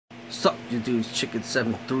Sup, you dudes, Chicken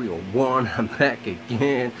 7301. I'm back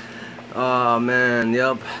again. Oh man,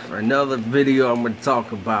 yep. For another video I'm gonna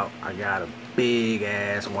talk about, I got a big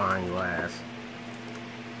ass wine glass.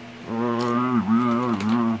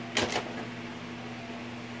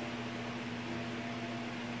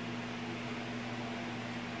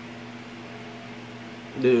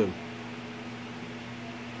 Dude.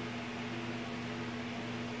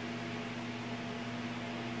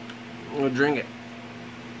 I'm gonna drink it.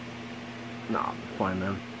 Nah, fine,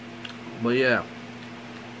 man. But yeah,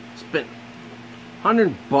 spent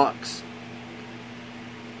 $100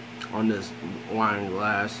 on this wine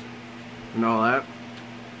glass and all that.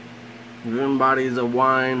 If anybody's a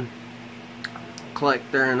wine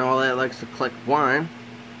collector and all that, likes to collect wine,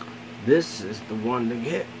 this is the one to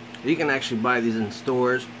get. You can actually buy these in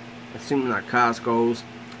stores. I've seen them at Costco's,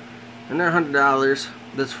 and they're $100.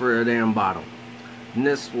 This for a damn bottle, and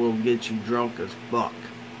this will get you drunk as fuck.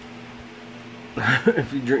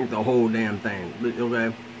 If you drink the whole damn thing,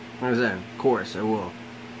 okay? Like I said, of course it will.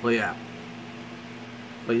 But yeah,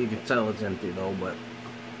 but you can tell it's empty though. But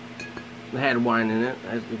it had wine in it,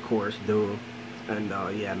 as of course do. And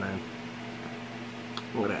yeah, man,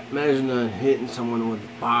 look at that. Imagine hitting someone with a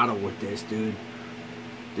bottle with this, dude.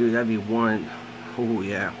 Dude, that'd be one. Oh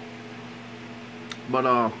yeah. But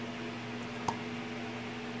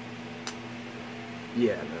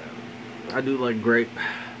yeah, man, I do like grape.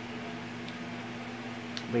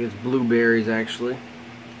 I think it's blueberries actually.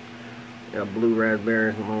 Yeah, blue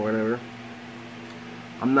raspberries or whatever.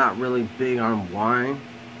 I'm not really big on wine,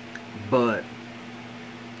 but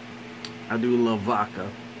I do love vodka.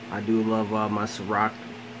 I do love my Ciroc.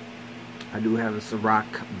 I do have a Ciroc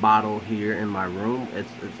bottle here in my room. It's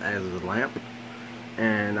as a lamp.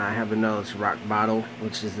 And I have another Ciroc bottle,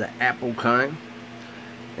 which is the apple kind.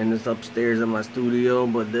 And it's upstairs in my studio.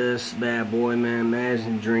 But this bad boy, man,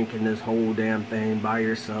 imagine drinking this whole damn thing by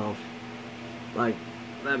yourself. Like,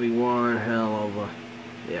 that'd be one hell of a,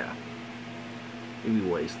 yeah, you'd be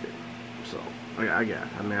wasted. So I mean,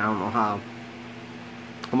 I don't know how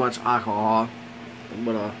much alcohol,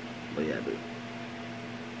 but yeah, dude.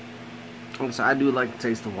 So I do like to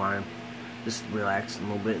taste the wine, just relax a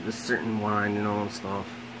little bit. There's certain wine, you know, and stuff.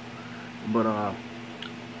 But I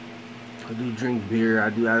do drink beer.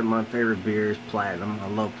 My favorite beer is Platinum. I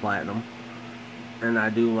love Platinum. And I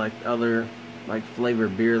do like other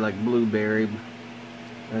flavored beer like blueberry.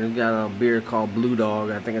 And got a beer called Blue Dog.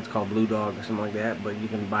 I think it's called Blue Dog or something like that. But you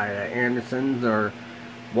can buy it at Anderson's or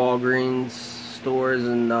Walgreens stores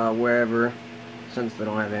and wherever, since they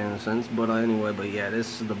don't have Anderson's. But anyway, but yeah,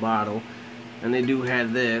 this is the bottle. And they do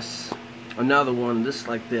have this, another one just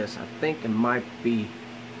like this. I think it might be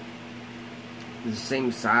the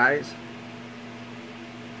same size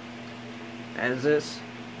as this.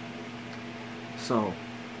 So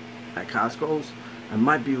at Costco's, it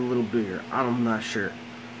might be a little bigger. I'm not sure.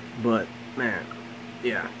 But man,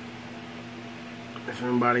 yeah. If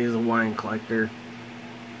anybody is a wine collector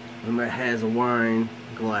and that has a wine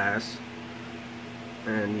glass,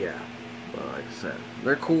 and yeah, but like I said,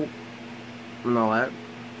 they're cool and all that.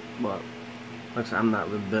 But like I said, I'm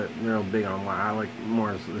not real big on wine. I like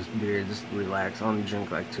more of this beer, just to relax. I only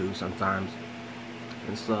drink like 2 sometimes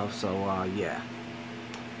and stuff. So yeah.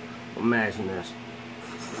 Imagine this,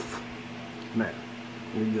 man.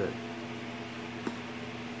 You're good.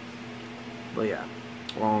 But yeah,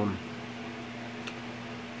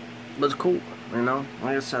 but it's cool, you know.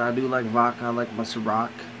 Like I said, I do like vodka. I like my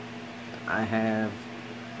Ciroc. I had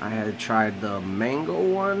tried the mango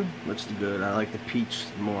one, which is good. I like the peach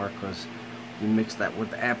more because you mix that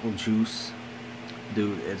with the apple juice,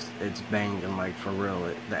 dude. It's banging, like, for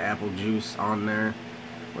real. The apple juice on there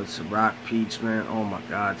with Ciroc peach, man. Oh my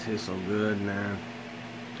God, it tastes so good, man.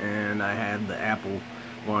 And I had the apple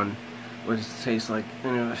one, which tastes like,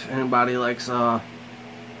 you know, if anybody likes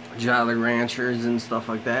Jolly Ranchers and stuff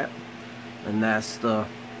like that, and that's where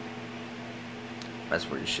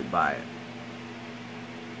you should buy it.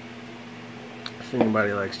 If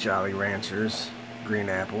anybody likes Jolly Ranchers green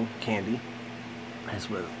apple candy, that's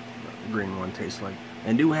what the green one tastes like.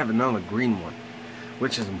 And do have another green one,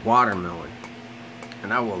 which is watermelon,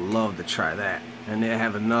 and I would love to try that. And they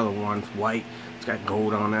have another one, white. It's got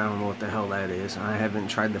gold on it. I don't know what the hell that is. I haven't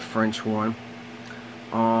tried the French one.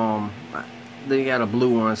 They got a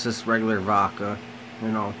blue one. It's just regular vodka, you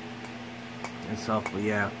know, and stuff. But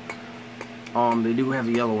yeah, they do have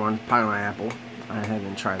a yellow one, pineapple. I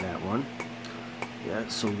haven't tried that one. Yeah.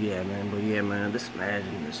 So yeah, man. But yeah, man. Just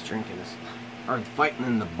imagine this drinking this, or fighting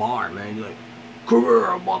in the bar, man. You're like, come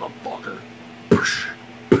here, motherfucker. Push,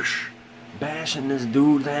 push. Bashing this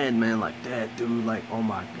dude's head, man, like that, dude. Like, oh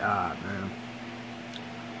my God, man.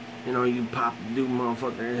 You know, you pop the dude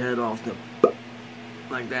motherfucking head off the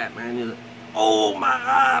like that, man. You're like, oh my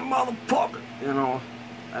God, motherfucker. You know,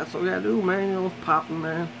 that's what we gotta do, man. You know, popping,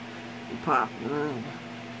 man. You pop, man.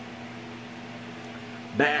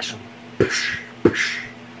 Bash him.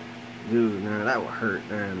 Dude, man, that would hurt,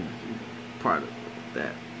 man. Part of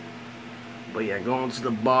that. But yeah, going to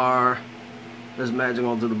the bar. Just imagine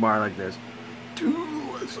going to the bar like this. Dude,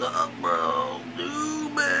 what's up, bro?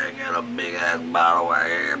 Dude, man, got a big ass bottle right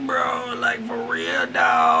here, bro. Like, for real,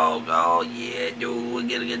 dog. Oh, yeah, dude, we're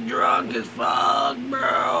gonna get drunk as fuck,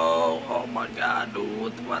 bro. Oh, my God,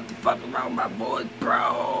 dude, what the fuck around my boys,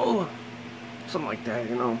 bro? Something like that,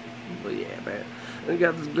 you know. But yeah, man. And you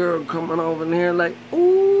got this girl coming over in here like,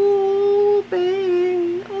 ooh,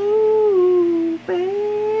 baby, ooh,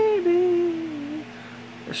 baby.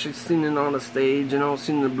 And she's singing on the stage, you know,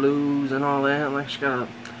 singing the blues and all that. Like, she got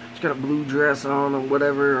a blue dress on or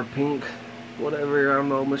whatever, or pink, whatever, I don't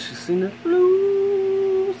know. But she's singing the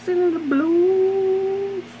blues, singing the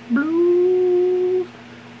blues, blues.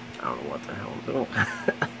 I don't know what the hell I'm doing.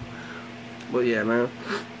 But yeah, man.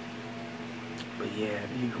 But yeah,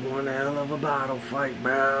 you one hell of a bottle fight,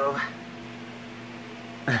 bro.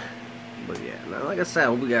 But yeah, man, like I said, I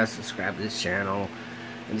hope you guys subscribe to this channel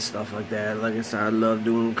and stuff like that. Like I said, I love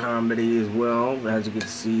doing comedy as well, as you can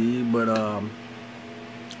see. But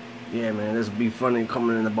yeah, man, this would be funny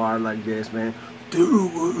coming in the bar like this, man.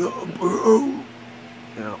 Dude, what up, bro?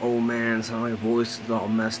 You know, old man, sound like his voice is all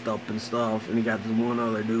messed up and stuff. And he got this one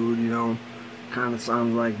other dude, you know, kind of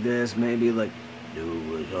sounds like this, maybe like,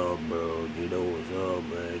 dude, what's up, bro? You know what's up,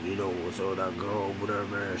 man? You know what's up, that girl over there,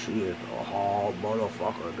 man? She is a hard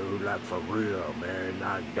motherfucker, dude. Like, for real, man.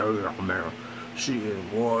 Not damn, man. She is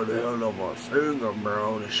one hell of a singer,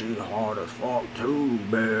 bro. And she's hard as fuck, too,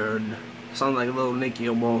 man. Sounds like Little Nicky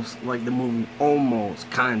almost, like the movie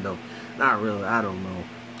Almost, kind of. Not really, I don't know.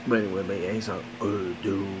 But anyway, but yeah, he's like, oh,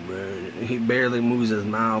 dude, man. He barely moves his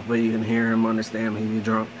mouth, but you can hear him, understand him. He's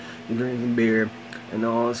drunk. He drinking beer. And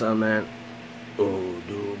all of a sudden, man. Oh,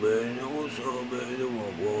 dude, man, what's up, man?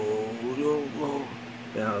 Whoa.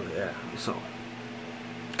 Yeah, so.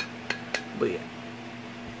 But yeah.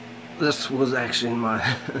 This was actually my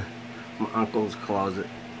my uncle's closet.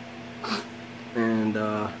 And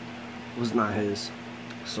was not his.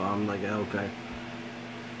 So I'm like, okay.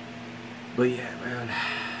 But yeah, man.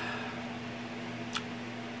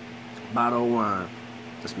 Bottle of wine.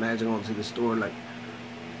 Just imagine going to the store like,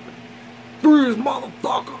 freeze,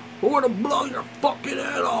 motherfucker! I want to blow your fucking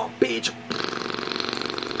head off, bitch!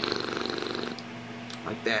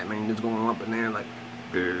 Like that, man. Just going up and down like.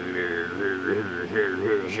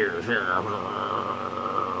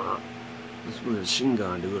 This was a machine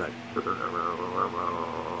gun, dude. Like.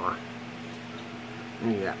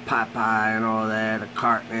 And you got Popeye and all that. A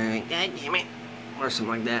Cartman. God damn it. Or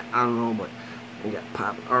something like that. I don't know, but you got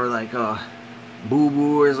Pop. Or like, Boo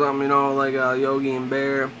Boo or something, you know, like Yogi and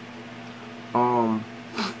Bear.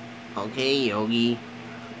 Okay, Yogi.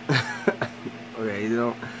 Okay, you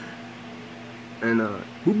know. And,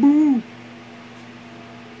 Boo Boo.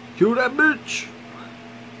 Kill that bitch.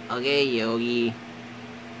 Okay, Yogi.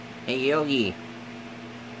 Hey, Yogi.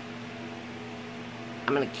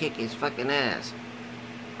 I'm gonna kick his fucking ass.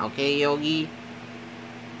 Okay, Yogi.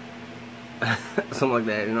 Something like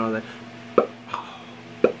that, you know, that.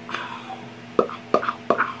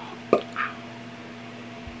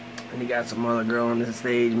 And he got some other girl on the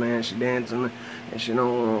stage, man. She dancing and she, you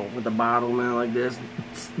know, with the bottle, man, like this.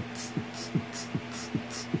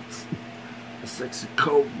 A sexy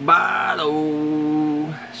Coke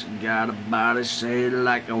bottle. She got a body shaped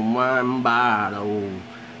like a wine bottle.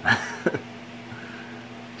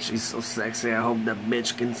 She's so sexy, I hope that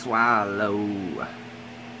bitch can swallow.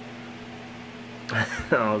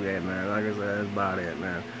 Okay, man, like I said, that's about it,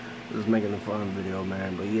 man. Just making a fun video,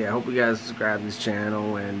 man. But yeah, I hope you guys subscribe to this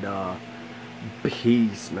channel, and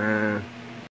peace, man.